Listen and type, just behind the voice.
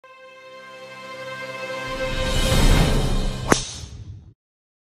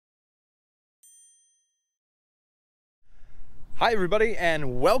Hi everybody,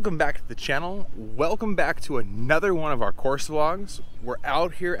 and welcome back to the channel. Welcome back to another one of our course vlogs. We're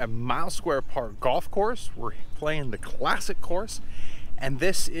out here at Mile Square Park Golf Course. We're playing the classic course, and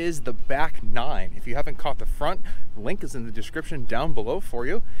this is the back nine. If you haven't caught the front, the link is in the description down below for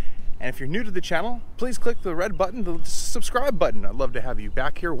you. And if you're new to the channel, please click the red button, the subscribe button. I'd love to have you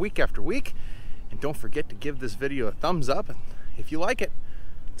back here week after week. And don't forget to give this video a thumbs up if you like it.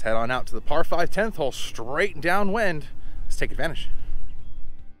 Let's head on out to the par 5 10th hole, straight downwind. Let's take advantage.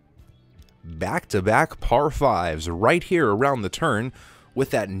 Back-to-back par 5s right here around the turn with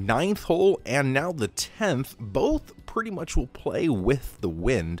that 9th hole and now the 10th. Both pretty much will play with the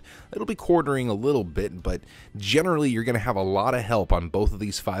wind. It'll be quartering a little bit, but generally you're going to have a lot of help on both of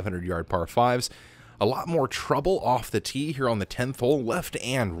these 500-yard par 5s. A lot more trouble off the tee here on the 10th hole, left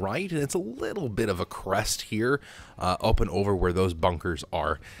and right, and it's a little bit of a crest here up and over where those bunkers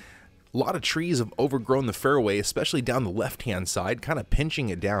are. A lot of trees have overgrown the fairway, especially down the left-hand side, kind of pinching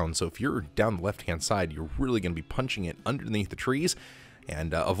it down. So if you're down the left-hand side, you're really going to be punching it underneath the trees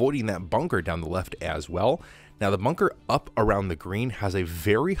and avoiding that bunker down the left as well. Now, the bunker up around the green has a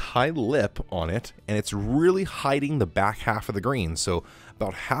very high lip on it, and it's really hiding the back half of the green. So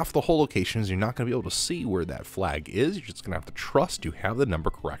about half the hole locations, you're not going to be able to see where that flag is. You're just going to have to trust you have the number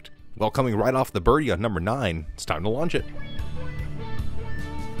correct. Well, coming right off the birdie on number 9, it's time to launch it.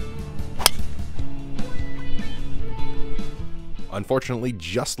 Unfortunately,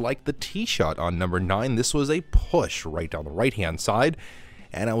 just like the tee shot on number 9, this was a push right down the right-hand side,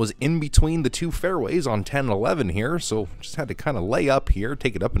 and I was in between the two fairways on 10 and 11 here, so just had to kind of lay up here,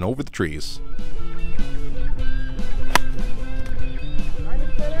 take it up and over the trees.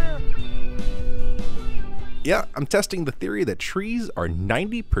 Yeah, I'm testing the theory that trees are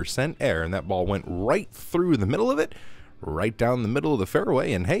 90% air, and that ball went right through the middle of it, right down the middle of the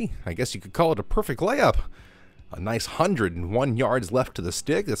fairway, and hey, I guess you could call it a perfect layup. A nice 101 yards left to the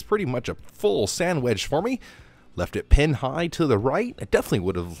stick. That's pretty much a full sand wedge for me. Left it pin high to the right. I definitely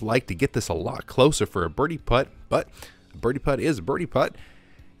would have liked to get this a lot closer for a birdie putt, but a birdie putt is a birdie putt.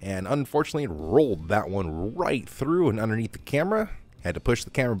 And unfortunately, it rolled that one right through and underneath the camera. Had to push the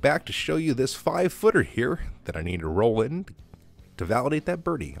camera back to show you this 5-footer here that I need to roll in to validate that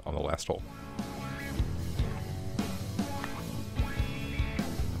birdie on the last hole.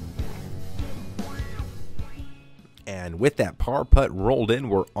 And with that par putt rolled in,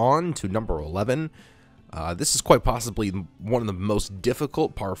 we're on to number 11. This is quite possibly one of the most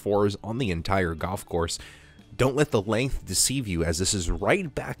difficult par 4s on the entire golf course. Don't let the length deceive you, as this is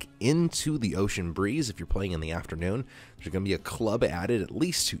right back into the ocean breeze. If you're playing in the afternoon, there's going to be a club added at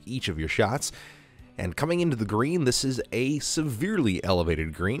least to each of your shots. And coming into the green, this is a severely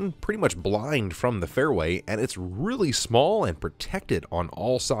elevated green, pretty much blind from the fairway, and it's really small and protected on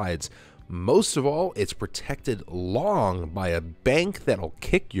all sides. Most of all, it's protected long by a bank that'll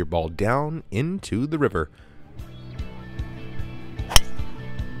kick your ball down into the river.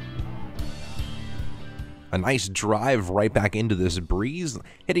 A nice drive right back into this breeze,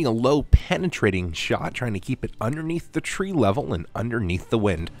 hitting a low penetrating shot, trying to keep it underneath the tree level and underneath the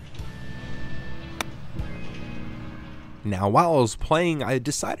wind. Now, while I was playing, I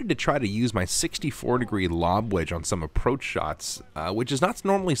decided to try to use my 64-degree lob wedge on some approach shots, which is not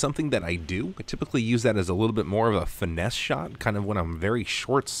normally something that I do. I typically use that as a little bit more of a finesse shot, kind of when I'm very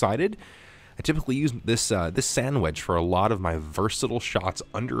short-sighted. I typically use this sand wedge for a lot of my versatile shots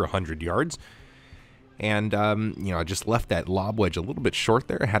under 100 yards. And, you know, I just left that lob wedge a little bit short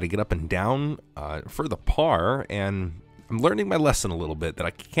there. I had to get up and down for the par, and I'm learning my lesson a little bit that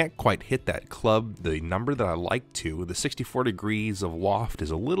I can't quite hit that club the number that I like to. The 64 degrees of loft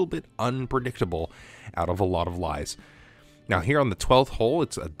is a little bit unpredictable out of a lot of lies. Now here on the 12th hole,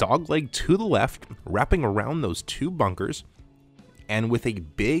 it's a dogleg to the left, wrapping around those two bunkers, and with a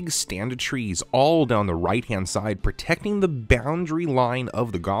big stand of trees all down the right-hand side, protecting the boundary line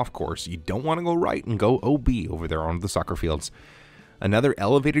of the golf course. You don't want to go right and go OB over there on the soccer fields. Another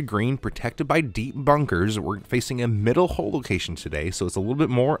elevated green protected by deep bunkers. We're facing a middle hole location today, so it's a little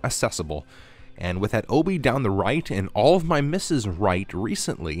bit more accessible. And with that OB down the right and all of my misses right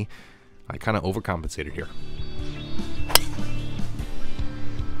recently, I kind of overcompensated here.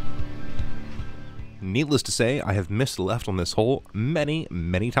 Needless to say, I have missed left on this hole many,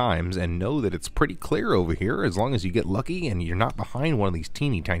 many times and know that it's pretty clear over here as long as you get lucky and you're not behind one of these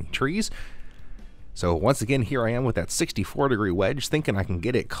teeny tiny trees. So once again, here I am with that 64-degree wedge, thinking I can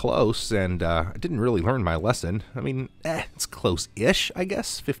get it close, and I didn't really learn my lesson. I mean, it's close-ish, I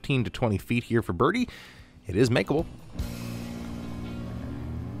guess. 15 to 20 feet here for birdie. It is makeable.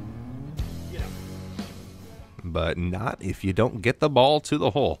 But not if you don't get the ball to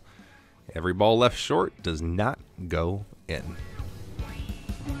the hole. Every ball left short does not go in.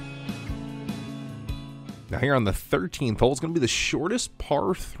 Now here on the 13th hole, it's going to be the shortest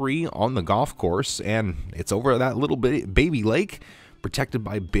par 3 on the golf course, and it's over that little baby lake, protected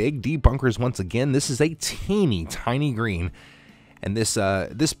by big deep bunkers once again. This is a teeny tiny green, and this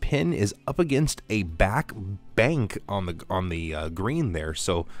pin is up against a back bank on the green there,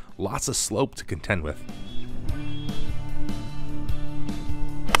 so lots of slope to contend with.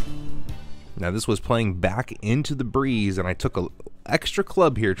 Now this was playing back into the breeze, and I took an extra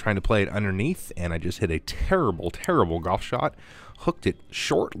club here trying to play it underneath, and I just hit a terrible golf shot. Hooked it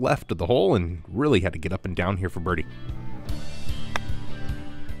short left of the hole and really had to get up and down here for birdie.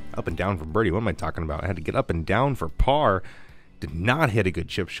 Up and down for birdie, what am I talking about? I had to get up and down for par. Did not hit a good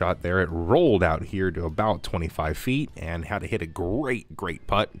chip shot there. It rolled out here to about 25 feet and had to hit a great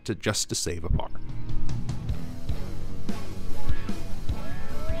putt to save a par.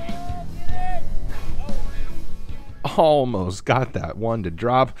 Almost got that one to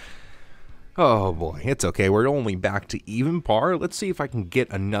drop. Oh boy, it's okay. We're only back to even par. Let's see if I can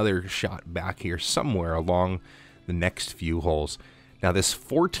get another shot back here somewhere along the next few holes. Now this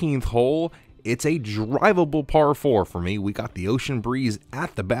 14th hole, it's a drivable par 4 for me. We got the ocean breeze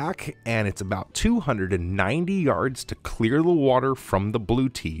at the back, and it's about 290 yards to clear the water from the blue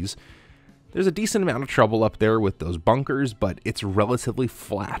tees. There's a decent amount of trouble up there with those bunkers, but it's relatively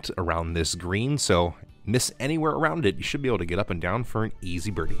flat around this green, so miss anywhere around it, you should be able to get up and down for an easy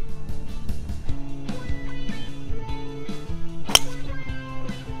birdie.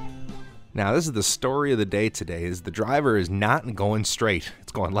 Now this is the story of the day today, is the driver is not going straight.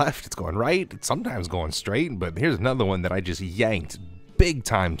 It's going left, it's going right, it's sometimes going straight, but here's another one that I just yanked big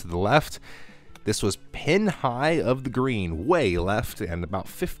time to the left. This was pin high of the green, way left and about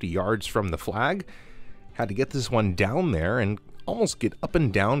 50 yards from the flag. Had to get this one down there and almost get up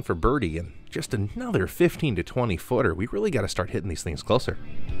and down for birdie, and just another 15 to 20 footer. We really got to start hitting these things closer.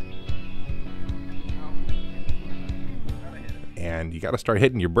 And you got to start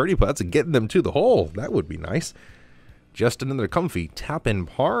hitting your birdie putts and getting them to the hole. That would be nice. Just another comfy tap-in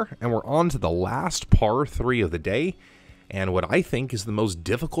par, and we're on to the last par 3 of the day, and what I think is the most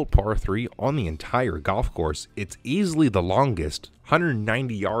difficult par 3 on the entire golf course. It's easily the longest,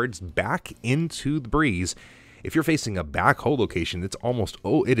 190 yards back into the breeze. If you're facing a back hole location, it's almost,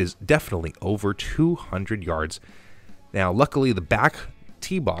 it is definitely over 200 yards. Now, luckily, the back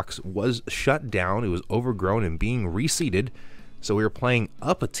tee box was shut down. It was overgrown and being reseeded. So we were playing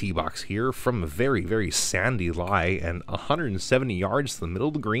up a tee box here from a very sandy lie, and 170 yards to the middle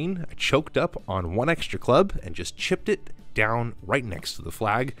of the green. I choked up on one extra club and just chipped it down right next to the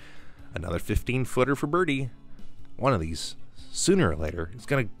flag. Another 15-footer for birdie. One of these, sooner or later, is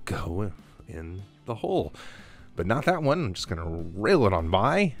going to go in the hole. But not that one. I'm just going to rail it on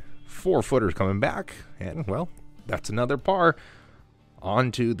by. 4-footers coming back. And, well, that's another par.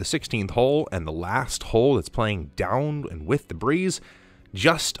 On to the 16th hole, and the last hole that's playing down and with the breeze.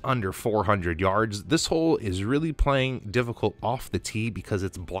 Just under 400 yards. This hole is really playing difficult off the tee because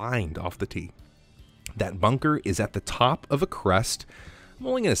it's blind off the tee. That bunker is at the top of a crest. I'm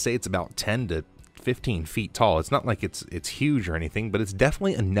only going to say it's about 10 to 15 feet tall. It's not like it's huge or anything, but it's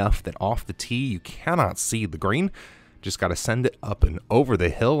definitely enough that off the tee you cannot see the green. Just got to send it up and over the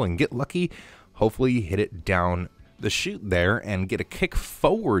hill and get lucky. Hopefully hit it down the chute there and get a kick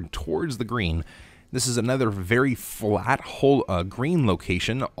forward towards the green. This is another very flat hole green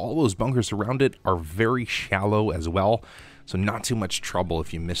location. All those bunkers around it are very shallow as well, so not too much trouble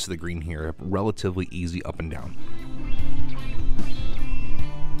if you miss the green here. Relatively easy up and down.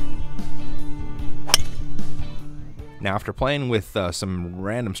 Now, after playing with some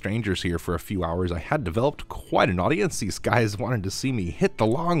random strangers here for a few hours, I had developed quite an audience. These guys wanted to see me hit the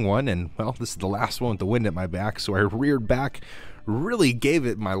long one, and, well, this is the last one with the wind at my back, so I reared back, really gave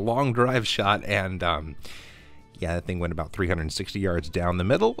it my long drive shot, and, yeah, that thing went about 360 yards down the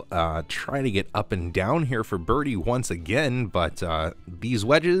middle. Trying to get up and down here for birdie once again, but these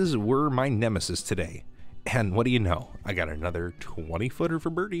wedges were my nemesis today. And what do you know? I got another 20-footer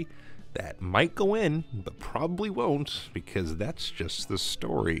for birdie. That might go in, but probably won't, because that's just the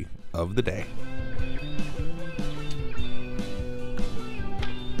story of the day.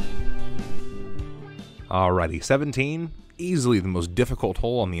 Alrighty, 17, easily the most difficult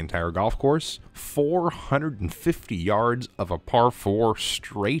hole on the entire golf course. 450 yards of a par 4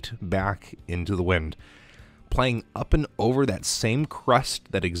 straight back into the wind. Playing up and over that same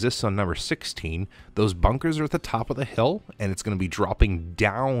crest that exists on number 16. Those bunkers are at the top of the hill, and it's going to be dropping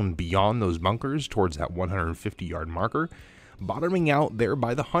down beyond those bunkers towards that 150-yard marker, bottoming out there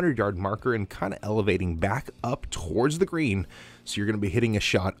by the 100-yard marker and kind of elevating back up towards the green. So you're going to be hitting a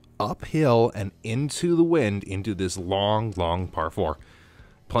shot uphill and into the wind into this long par 4.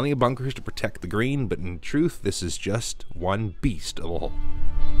 plenty of bunkers to protect the green, but in truth, this is just one beast of a hole.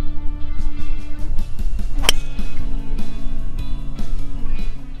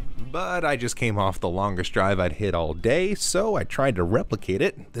 But I just came off the longest drive I'd hit all day, so I tried to replicate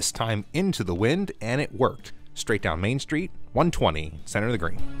it, this time into the wind, and it worked. Straight down Main Street, 120, center of the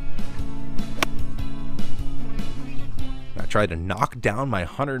green. I tried to knock down my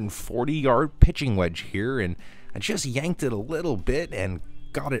 140-yard pitching wedge here, and I just yanked it a little bit and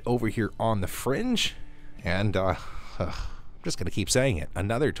got it over here on the fringe. And I'm just going to keep saying it.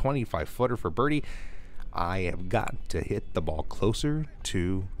 Another 25-footer for birdie. I have got to hit the ball closer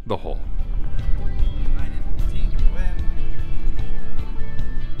to the hole.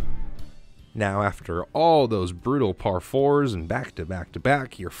 Now, after all those brutal par 4s and back to back to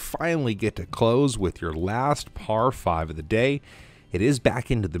back, you finally get to close with your last par 5 of the day. It is back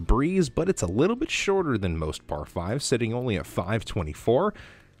into the breeze, but it's a little bit shorter than most par 5s, sitting only at 524.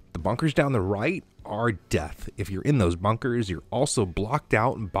 The bunkers down the right are death. If you're in those bunkers, you're also blocked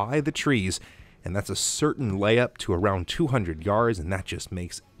out by the trees, and that's a certain layup to around 200 yards, and that just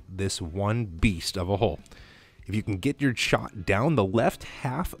makes this one beast of a hole. If you can get your shot down the left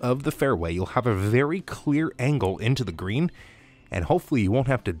half of the fairway, you'll have a very clear angle into the green, and hopefully you won't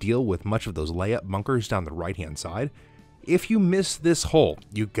have to deal with much of those layup bunkers down the right-hand side. If you miss this hole,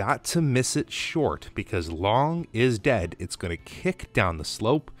 you got to miss it short, because long is dead. It's going to kick down the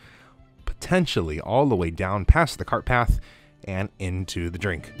slope, potentially all the way down past the cart path and into the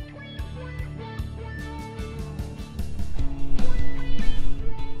drink.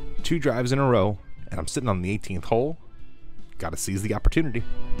 Two drives in a row, and I'm sitting on the 18th hole. Got to seize the opportunity.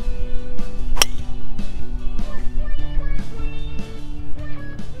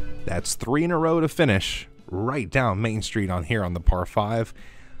 That's 3 in a row to finish, right down Main Street on here on the par 5.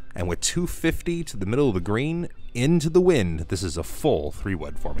 And with 250 to the middle of the green, into the wind, this is a full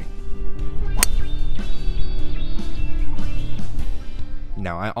 3-wood for me.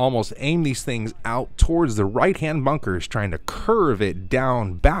 Now, I almost aimed these things out towards the right-hand bunkers, trying to curve it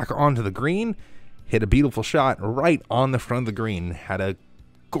down back onto the green. Hit a beautiful shot right on the front of the green. Had a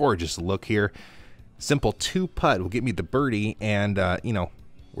gorgeous look here. Simple 2-putt will get me the birdie, and, you know,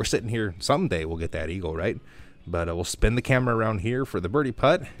 we're sitting here. Someday we'll get that eagle, right? But we'll spin the camera around here for the birdie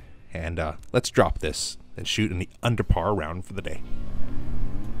putt, and let's drop this and shoot in the under par round for the day.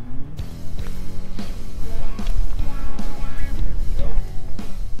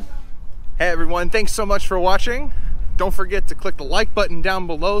 Hey everyone, thanks so much for watching. Don't forget to click the like button down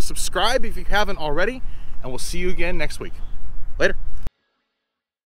below, subscribe if you haven't already, and we'll see you again next week.